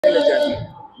diligently,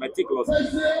 meticulously.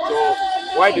 So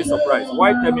why this surprise?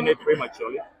 Why terminate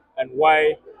prematurely? And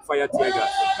why fire tear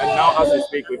gas? And now, as we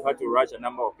speak, we've had to rush a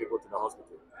number of people to the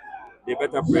hospital. They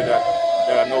better pray that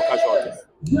there are no casualties.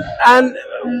 And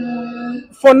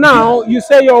for now, you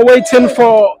say you're waiting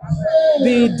for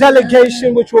the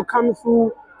delegation which will come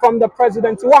through from the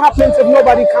presidency. What happens if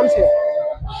nobody comes here?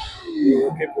 We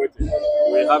will keep waiting.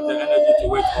 We have the energy to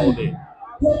wait all day.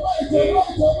 They have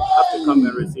to come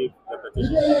and receive the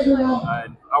petition.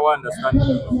 And our understanding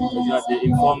is that they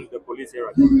informed the police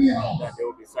here that they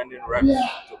will be sending reps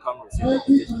to come receive the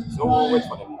petition. So we'll wait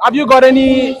for them. Have you got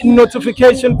any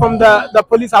notification from the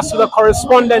police as to the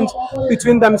correspondence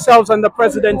between themselves and the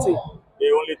presidency?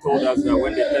 They only told us that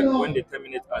when they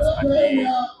terminate us at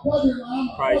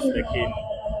the Christ the King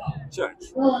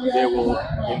Church, they will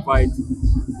invite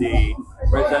the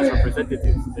president's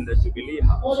representatives in the Jubilee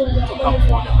House to come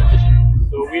for the petition.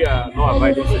 So we are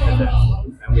law-abiding citizens,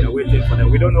 and we are waiting for them.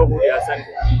 We don't know who they are sending,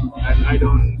 and I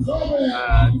don't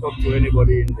talk to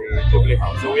anybody in the Jubilee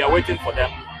House. So we are waiting for them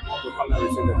to come and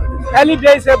receive the petition. Early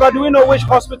days here, but do we know which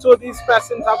hospital these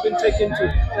persons have been taken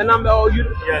to? The number, or you?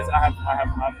 Yes, I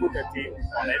have put a team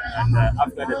on it, and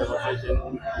after the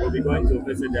demonstration, we'll be going to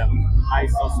visit them. I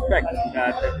suspect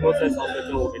that the closest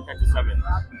hospital will be 37,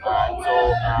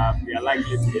 so we are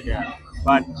likely to be there.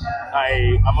 But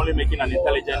I'm only making an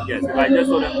intelligent guess. If I just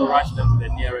told them to rush them to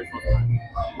the nearest hospital,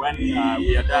 when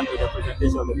we are done with the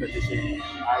presentation of the petition,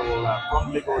 I will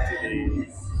promptly go to the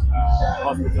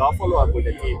hospital. I'll follow up with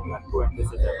the team and go and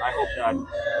visit them. I hope that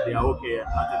they are okay and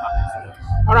nothing happens to them.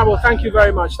 Honorable, thank you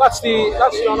very much. That's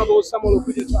the Honorable Samuel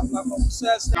Petition.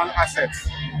 Assets.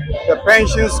 The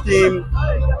pension scheme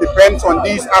depends on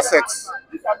these assets.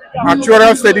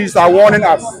 Actuarial studies are warning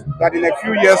us that in a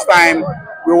few years' time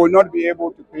we will not be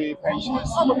able to pay pensions,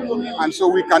 and so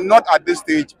we cannot at this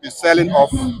stage be selling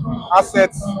off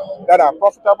assets that are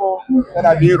profitable, that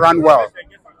are being run well.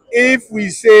 If we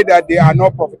say that they are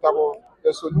not profitable,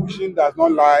 the solution does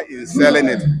not lie in selling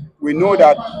it. We know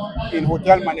that in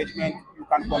hotel management, you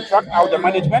can contract out the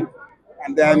management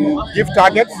and then give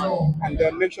targets and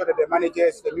then make sure that the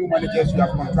new managers you have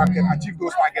contracted, achieve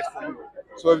those targets for you.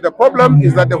 So if the problem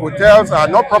is that the hotels are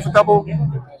not profitable,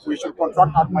 we should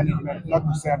contract out management, not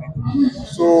to sell it.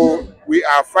 So we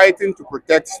are fighting to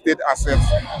protect state assets,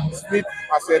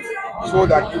 so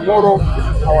that tomorrow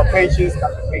our pensions can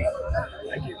be paid.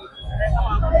 Thank you.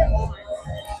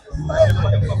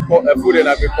 Food and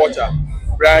agriculture.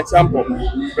 Brian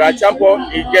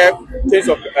Champo, he gave things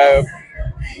of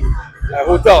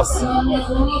hotels.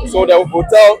 So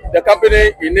the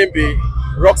company in name be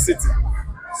Rock City.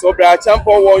 So Brian Champo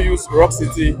will use Rock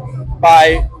City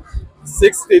by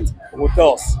 6 state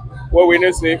hotels. Where we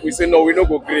say no, we no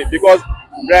go green because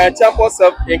Brian Champo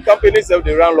in companies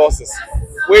they run losses.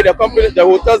 Where the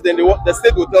hotels the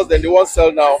state hotels they won't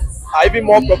sell now are even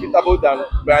more profitable than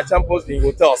Brian Champo's in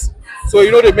hotels. So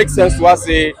they make sense to us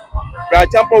say Brian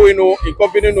Champo we know in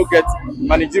company no get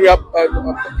managerial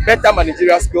better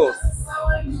managerial skills.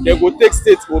 They go take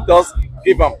state hotels,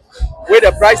 give them. Where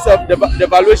the price of the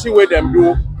valuation where them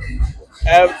do,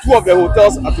 2 of the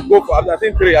hotels have to go for, I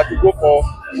think 3 have to go for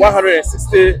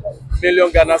 160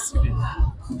 million Ghana cedi.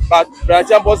 But Brian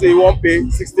Champo say he won't pay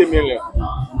 60 million.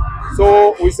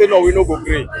 So we say no, we no go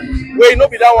green. We no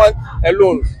be that one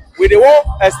alone. We they won't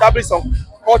establish some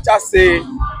culture say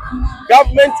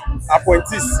government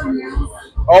appointees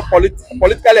or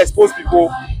politically exposed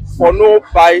people for no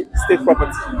buy state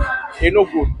property. It's no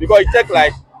good because it take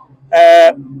like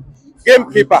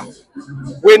gamekeeper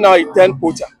we now it turn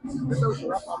poacher.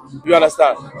 You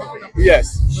understand?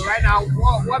 Yes. So right now,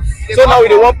 what so now we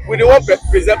don't want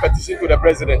present petition to the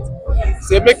president.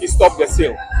 Say make you stop the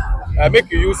sale.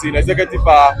 Make you use in executive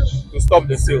power to stop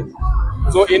the sale.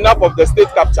 So enough of the state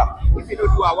capture. If you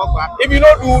don't do our work, if you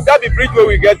don't do that, the bridge where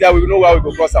we get there, we know where we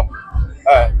go cross them.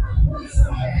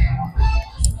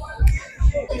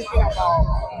 Thinking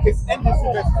about this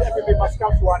NDC versus everybody must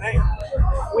come to an end.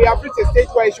 We have reached a stage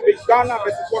where it should be Ghana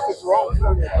versus what is wrong.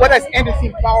 Whether it's NDC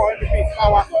in power, NDC in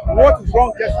power, what is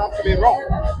wrong just has to be wrong.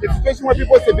 The situation where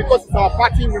people say because it's our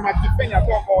party, we must defend our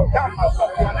talk, or that must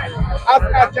come to an end.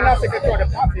 As General Secretary of the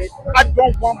party, I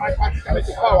don't want my party to come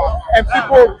into power and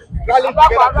people rallying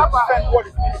together to defend what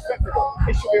is indefensible.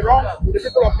 It should be wrong. The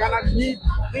people of Ghana need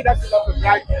leadership of the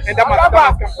right, and that must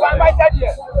come to an end.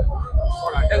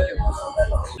 All right, thank you.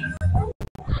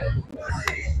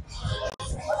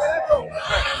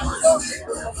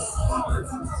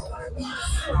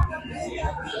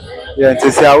 Yeah,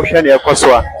 to say I share the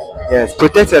Koswa. Yes,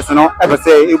 protesters no ever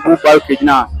say Ibu Balkage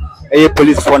now.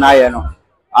 Police for now, no.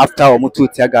 After Omutu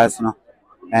Tiagas no.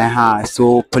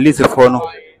 So police for no.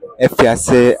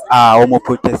 efiase a omo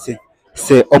protest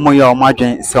say omo ya omo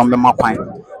adwen say omo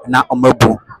makwan na omo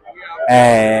bu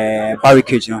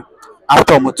barricade no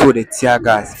after omo to the tear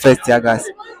gas first tear gas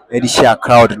e share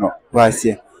crowd no was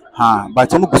here but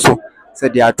omo kuso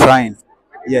said they are trying.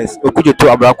 Yes, Okujo to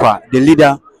Ablakwa, the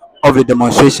leader of the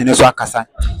demonstration is Wakasa.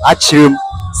 Actually,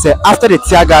 say after the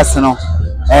tear gas no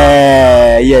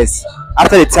yes,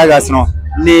 after the tear gas no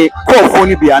ne call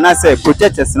phone be and I say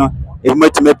protesters no if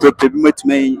much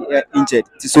may injured.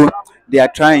 So they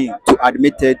are trying to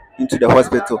admit it into the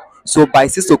hospital. So by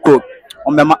 6 o'clock,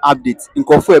 on mema update in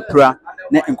Kofu Epra,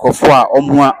 ne in Kofua,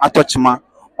 Omwa Atochma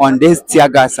on this tear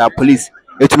gas police.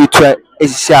 It will try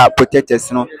a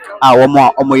protesters, no, one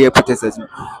more year protesters.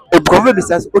 The government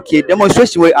says, okay,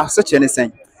 demonstration will have such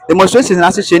anything. Demonstration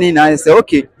as such any now say,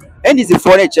 okay, and this is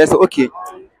foreign chess, okay,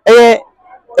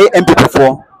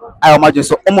 MP4, I imagine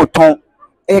so Omoton,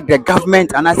 the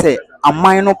government, and I say, a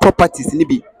minor properties in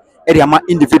the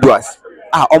individuals,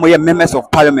 members of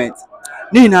parliament.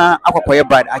 Nina Aquapoya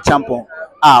Brad, a champion,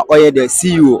 or the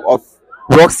CEO of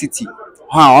Rock City,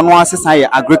 on one society,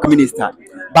 a Greek minister.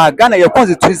 But Ghana, your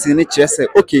constitution in it say,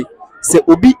 okay, say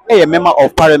Obi a member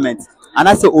of parliament, and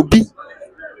I say Obi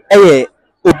a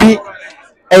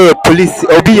police,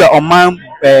 Obi a man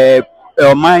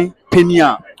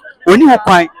penia. Only one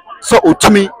point, so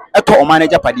Utumi at all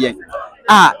manager Padien.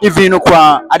 Even no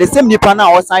qua at the same nipa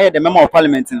now, or say the member of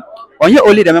parliament, or you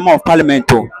only the member of parliament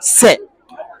to say,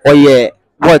 or yeah,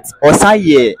 what, or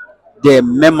say the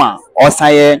member, or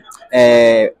say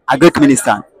a Greek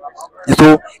minister.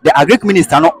 So the agric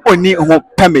minister not only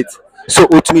permit so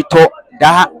ultimately to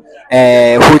that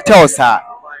hotels are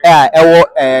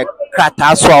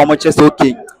krata so how much is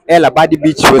okay Labadi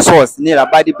Beach Resource near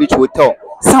Labadi Beach Hotel.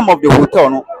 Some of the hotel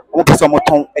no person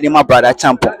any my brother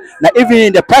champion. Now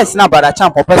even the price now brother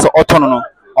champion person autonomo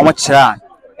how much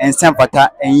and some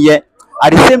and yet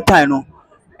at the same time no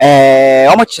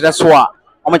how much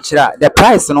the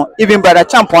price no even brother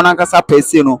champion and kasa pay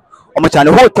no how much and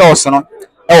the hotels no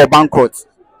bankrupt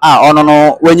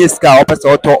no when you scar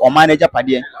or or manager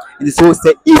padie and so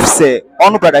say if say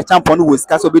on brother champion will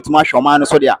scar so bit much or man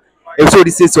so there if so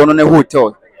this is on a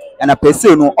hotel and a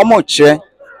person no much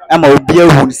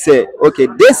who say okay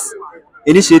this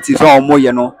initiative from more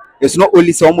you know it's not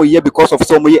only some year because of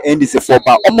some year end is for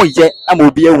but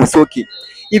year who's okay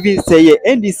even say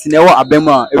end is never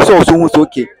abema if so also who's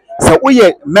okay so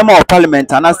we member of parliament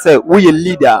and I say we a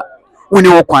leader we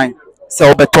know quite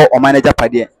so better or manager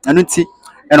padie and unti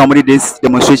and normally this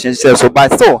demonstration so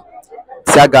but so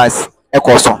tear gas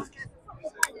ekoso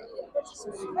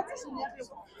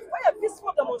a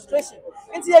peaceful demonstration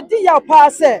nti e di ya pa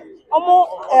say omo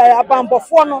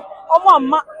abambofo no omo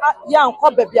ama ya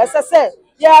nkwa babia say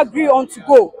ya agree on to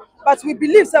go but we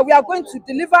believe that we are going to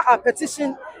deliver our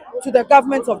petition to the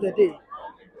government of the day.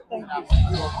 Thank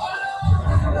you.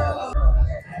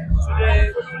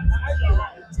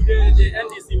 Today, the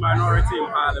NDC minority in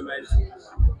Parliament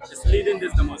is leading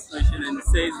this demonstration and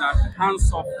says that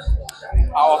hands off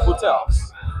our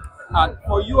hotels. And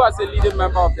for you as a leading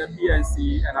member of the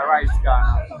PNC and Arise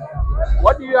Ghana,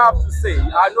 what do you have to say?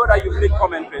 I know that you've made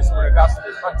commentaries in regards to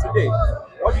this, but today,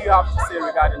 what do you have to say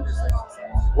regarding this exercise?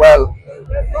 Well,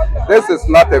 this is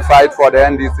not a fight for the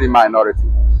NDC minority.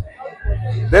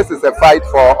 This is a fight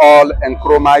for all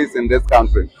Nkrumahs in this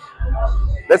country.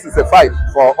 This is a fight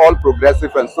for all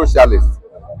progressive and socialists.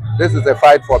 This is a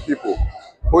fight for people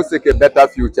who seek a better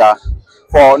future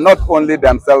for not only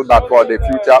themselves but for the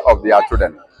future of their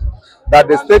children. That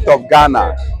the state of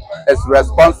Ghana is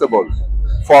responsible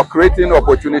for creating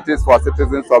opportunities for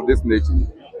citizens of this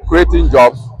nation, creating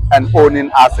jobs and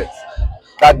owning assets.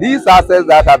 That these assets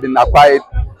that have been acquired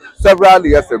several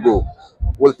years ago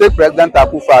will take President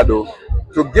Akufo-Addo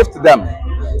to gift them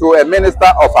to a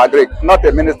minister of agri, not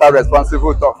a minister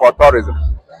responsible for tourism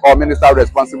or minister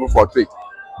responsible for trade.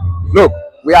 Look,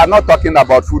 we are not talking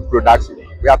about food production.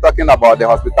 We are talking about the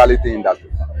hospitality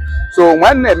industry. So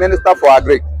when a minister for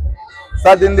agri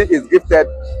suddenly is gifted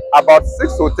about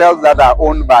 6 hotels that are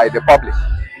owned by the public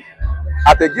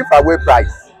at a giveaway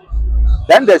price,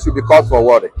 then there should be cause for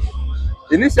worry.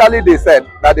 Initially, they said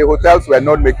that the hotels were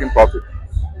not making profit.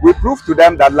 We proved to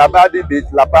them that Labadi Beach,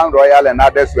 Lapang Royal and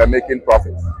others were making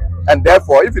profits. And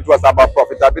therefore, if it was about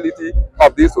profitability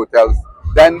of these hotels,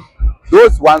 then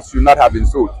those ones should not have been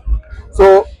sold.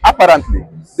 So apparently,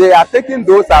 they are taking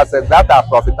those assets that are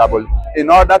profitable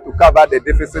in order to cover the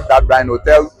deficit that Bryan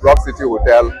Hotel, Rock City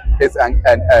Hotel is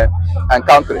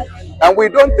encountering. And we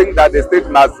don't think that the state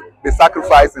must be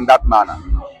sacrificed in that manner.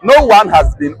 No one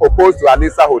has been opposed to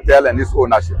Alisa Hotel and its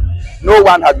ownership. No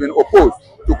one has been opposed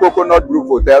to to Coconut Group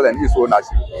Hotel and its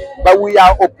ownership. But we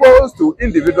are opposed to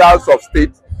individuals of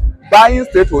state buying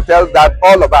state hotels that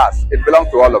all of us, it belongs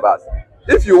to all of us.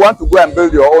 If you want to go and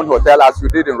build your own hotel as you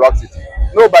did in Rock City,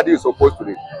 nobody is opposed to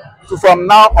it. So from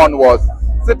now onwards,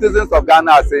 citizens of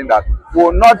Ghana are saying that we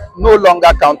will no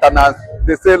longer countenance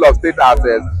the sale of state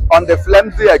assets on the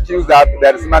flimsy accuse that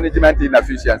there is management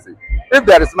inefficiency. If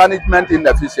there is management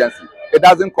inefficiency, it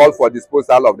doesn't call for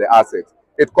disposal of the assets.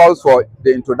 It calls for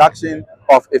the introduction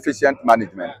of efficient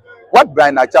management. What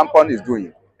Brian Achampon is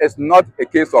doing is not a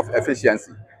case of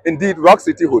efficiency. Indeed, Rock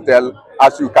City Hotel,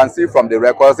 as you can see from the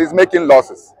records, is making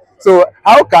losses. So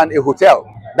how can a hotel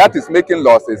that is making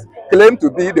losses claim to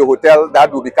be the hotel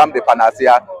that will become the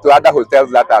panacea to other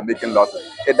hotels that are making losses?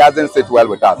 It doesn't sit well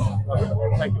with us.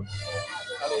 Thank you.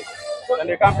 And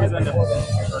they can't present the hotel.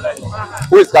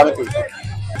 Who is coming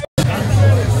to?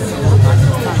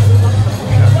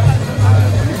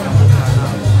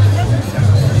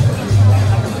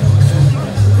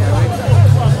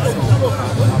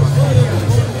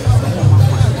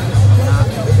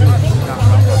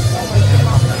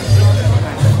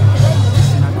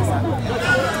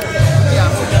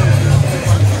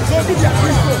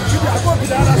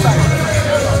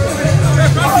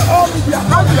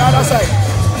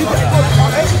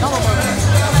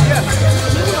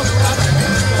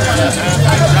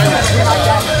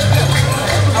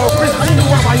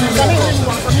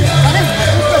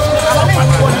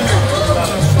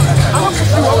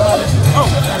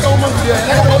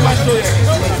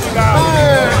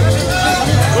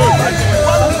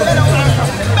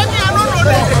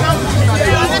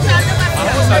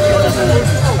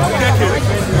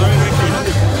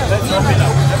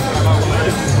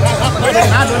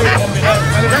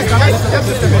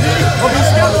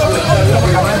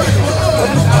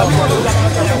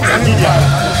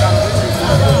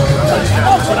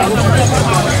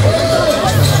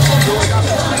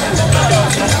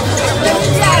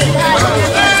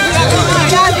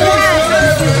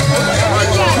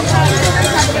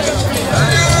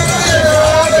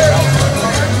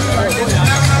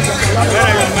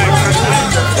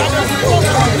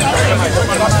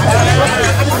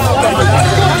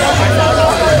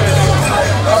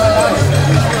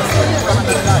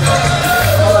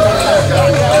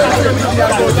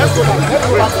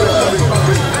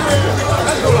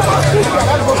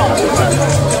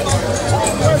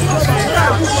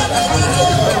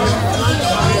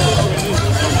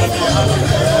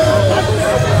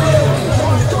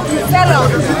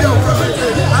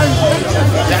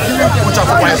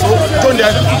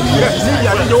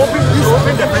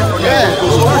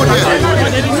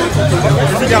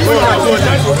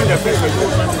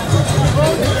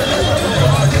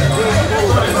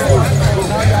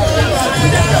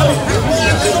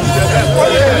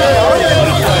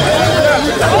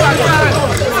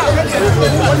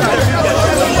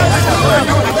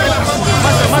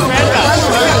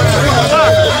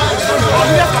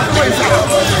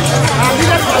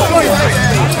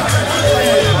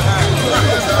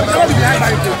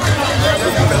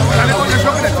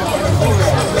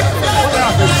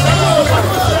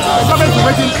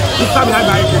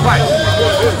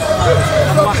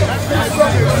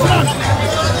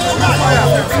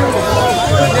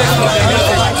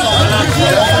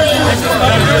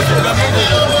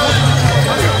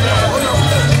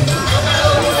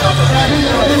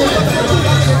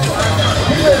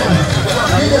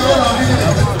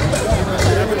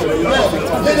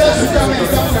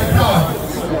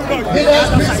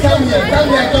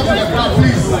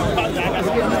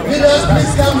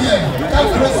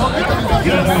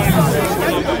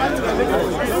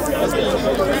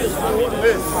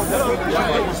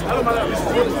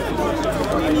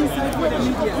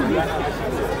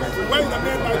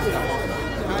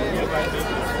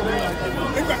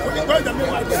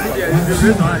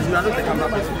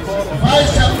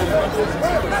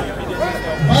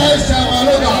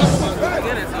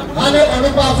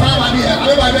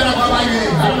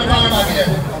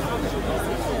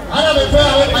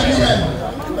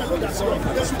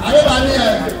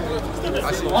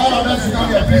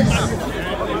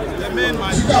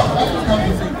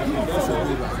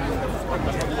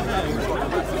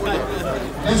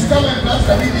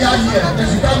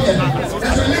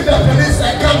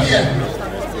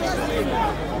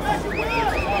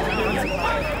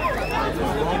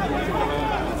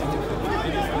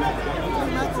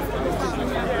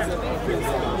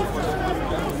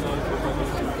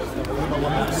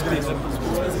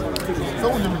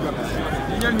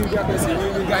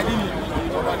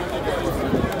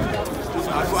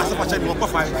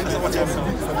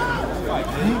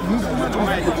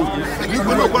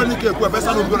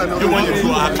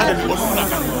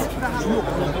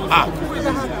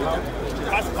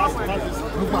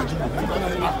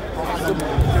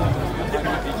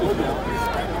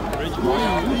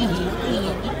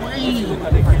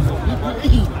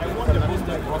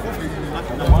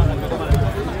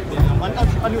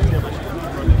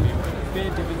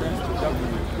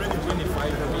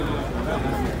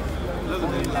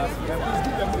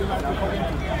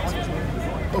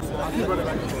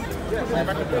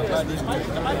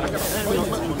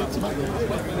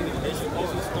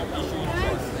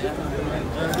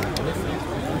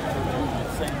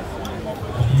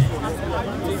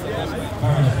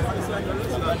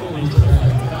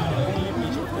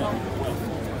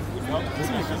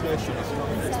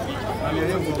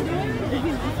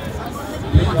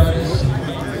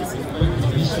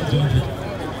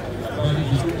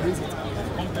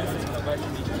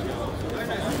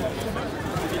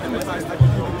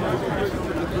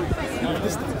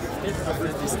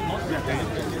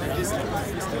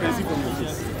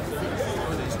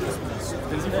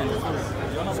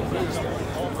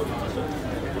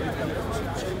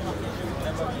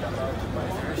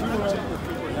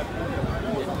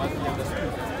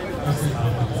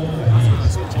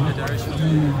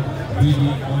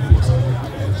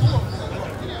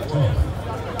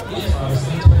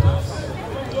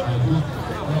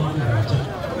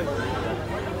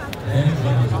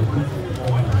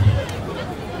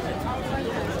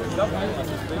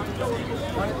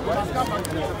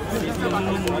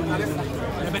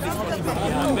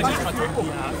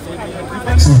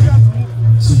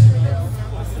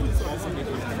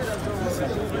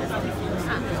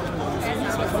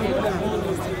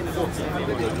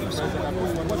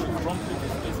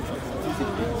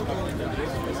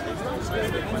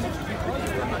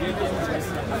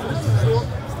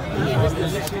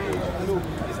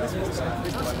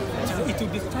 It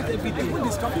will discuss everything. We will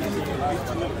discuss anything.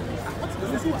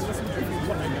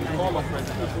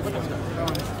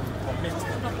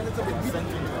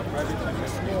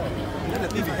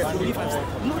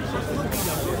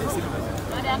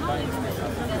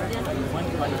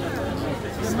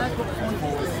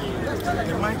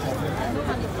 The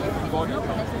microphone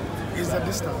is the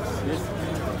distance.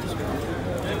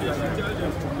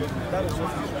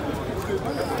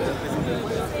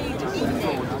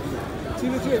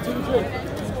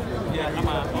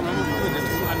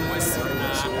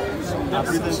 That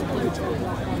is what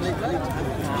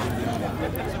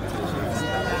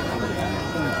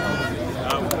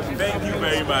thank you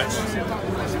very much,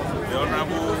 the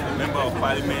Honourable Member of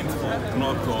Parliament for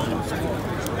North.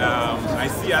 I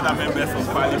see other members of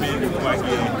Parliament who are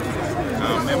here,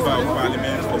 Member of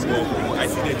Parliament for Bobo. I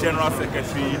see the General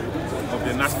Secretary of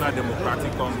the National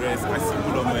Democratic Congress. I see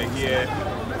Bulomo here,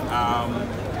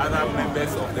 other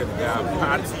members of the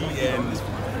party and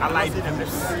allied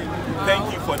groups.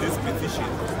 Thank you for this petition.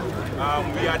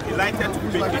 We are delighted to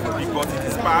pick it because it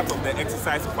is part of the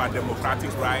exercise of our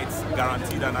democratic rights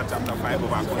guaranteed under Chapter 5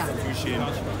 of our Constitution.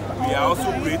 We are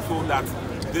also grateful that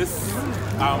this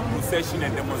procession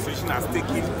and demonstration has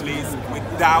taken place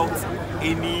without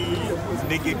any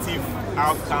negative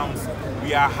outcomes.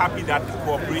 We are happy that the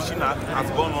cooperation has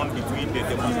gone on between the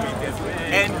demonstrators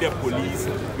and the police.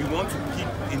 We want to keep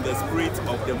in the spirit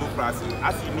of democracy.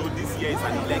 As you know, this year is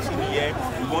an election year.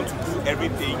 We want to do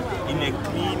everything in a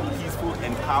clean, peaceful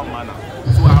and calm manner.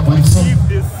 So I have received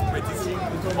this petition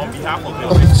on behalf of the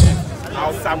president.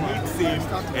 I'll submit same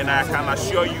and I can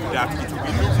assure you that it will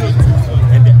be looked into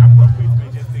and the appropriate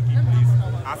measures taking place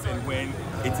as and when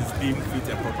it is deemed fit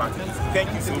and proper to do.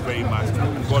 Thank you so very much.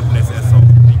 God bless us all.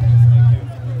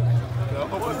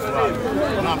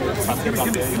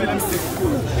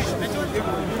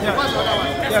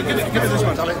 Yeah, give it this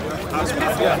one, Charlie.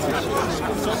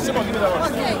 Simon, give me that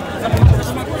one.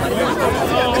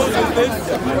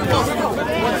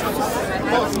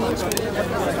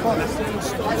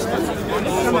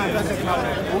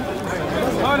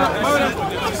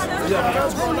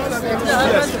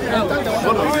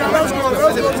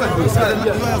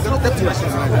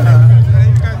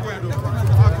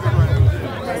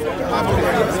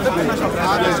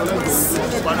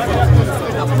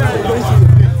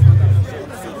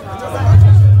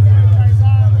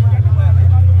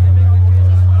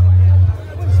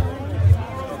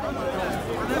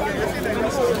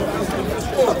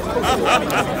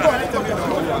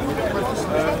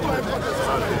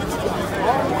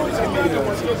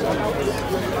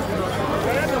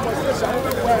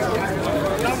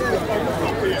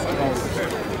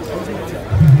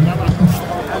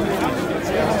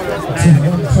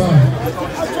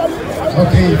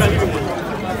 Okay.